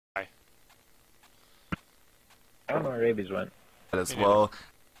I don't know where rabies went. As well.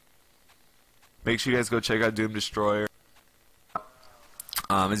 Make sure you guys go check out Doom Destroyer.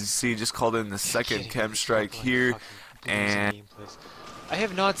 As you see, just called in the second KEM strike here, and I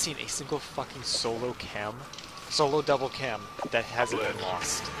have not seen a single fucking solo double KEM that hasn't been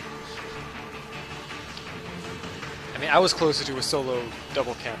lost. I mean, I was closer to a solo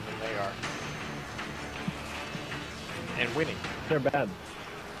double KEM than they are, and winning. They're bad.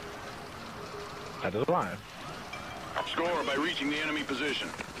 That is why. Score by reaching the enemy position.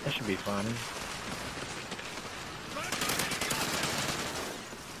 That should be fun.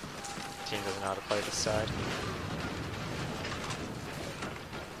 Team doesn't know how to play this side.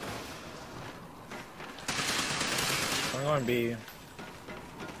 I'm going B.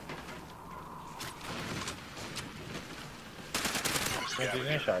 He's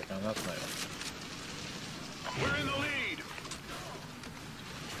using a shotgun, that's nice. We're in the lead.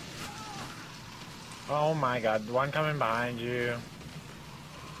 Oh my god, one coming behind you.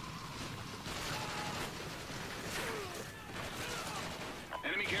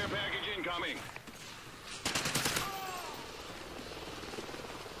 Enemy care package incoming.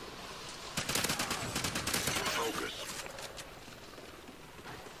 Focus.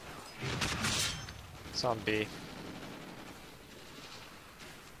 It's on B.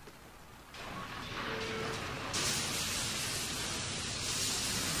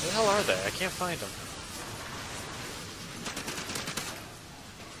 Where the hell are they? I can't find them.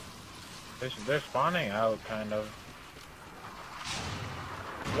 They're spawning out, kind of.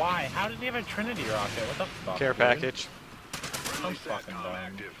 Why? How did he have a Trinity rocket? What the fuck? Care package. I'm fucking dumb.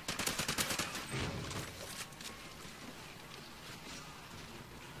 Active.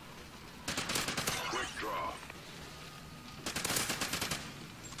 Quick draw.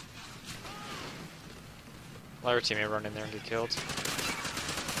 Let our teammate run in there and get killed.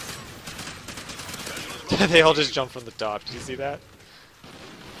 They all just jumped from the top. Did you see that?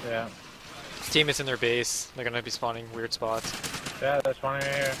 Yeah. Teammates in their base. They're gonna be spawning weird spots. Yeah, they're spawning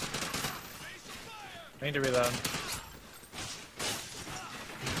right here. I need to reload.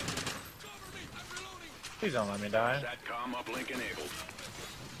 Please don't let me die. SATCOM uplink enabled.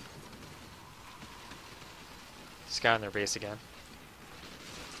 This guy in their base again.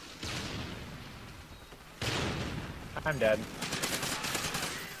 I'm dead.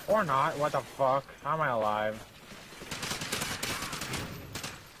 Or not, what the fuck? How am I alive?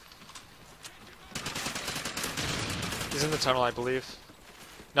 He's in the tunnel, I believe.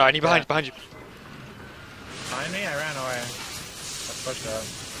 No, I need behind you. Behind me? I ran away. Let's push up.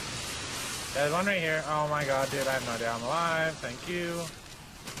 There's one right here. Oh my god, dude, I have no idea I'm alive. Thank you.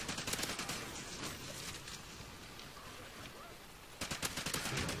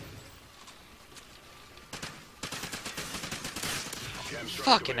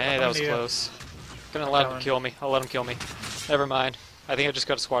 Fucking A, that was close. Gonna let him kill me. I'll let him kill me. Never mind. I think I just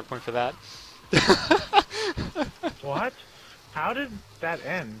got a squad point for that. What? How did that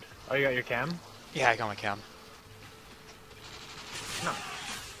end? Oh, you got your chem? Yeah, I got my cam. No.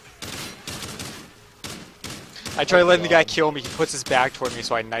 I tried letting the guy kill me. He puts his back toward me,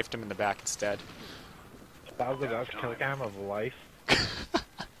 so I knifed him in the back instead. That was the best kill cam of life.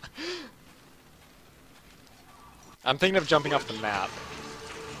 I'm thinking of jumping off the map.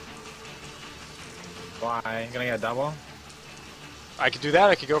 Why? You gonna get a double? I could do that,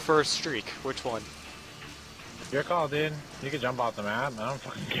 I could go for a streak. Which one? Your call, dude. You can jump off the map. I don't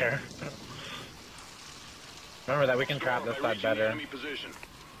fucking care. Remember that we can trap this side better.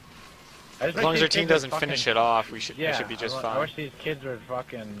 As long as our team doesn't finish it off, we should be just fine. I wish these kids would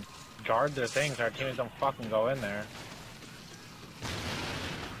fucking guard their things so our teammates don't fucking go in there.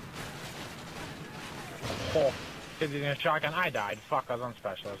 Oh, kids using a shotgun. I died. Fuck, I was on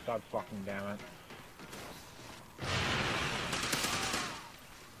specialist. God fucking damn it.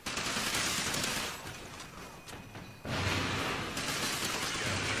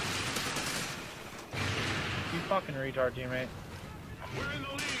 You fucking retard, teammate. We're in the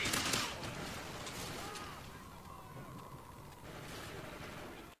lead.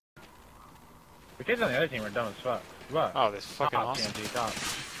 The kids on the other team are dumb as fuck. What? Oh, this fucking awesome. TNT, top.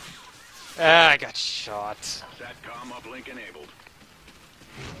 Ah, I got shot. SATCOM uplink enabled.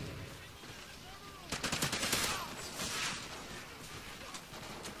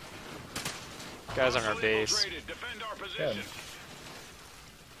 Guys on our base. Defend our position. Good.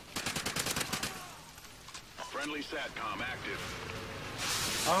 Friendly SATCOM active.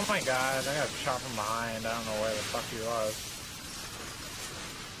 Oh my god, I got shot from behind. I don't know where the fuck he was.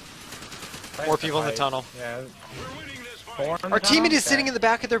 More people in the tunnel. Yeah. We're winning this fight. Four in the Our tunnel? teammate is sitting Okay. in the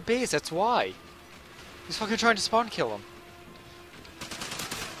back of their base, that's why. He's fucking trying to spawn kill him.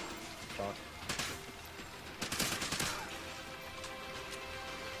 Fuck.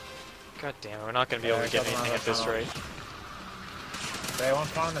 God damn it, we're not gonna be able to get anything at this rate. They won't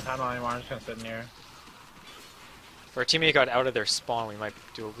spawn in the tunnel anymore, I'm just gonna sit in here. If our teammate got out of their spawn, we might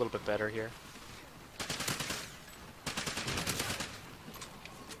do a little bit better here.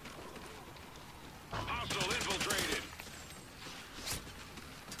 Hostile infiltrated.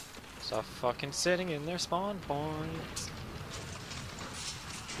 Stop fucking sitting in their spawn points.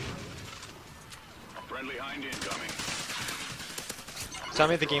 Friendly hind incoming. Tell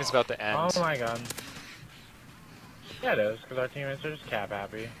me the game's about to end. Oh my god. Yeah, it is, because our teammates are just cap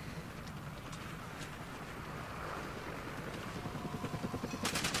happy.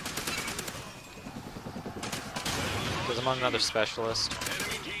 Because I'm on another specialist.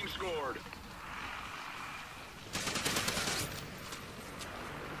 Enemy team scored.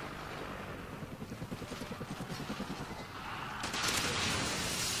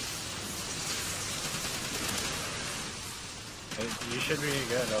 You should be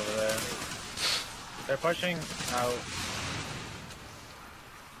good over there. They're pushing out.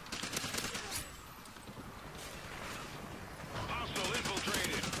 Hostile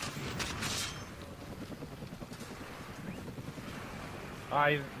infiltrated.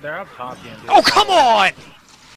 They're up top. Oh, come on!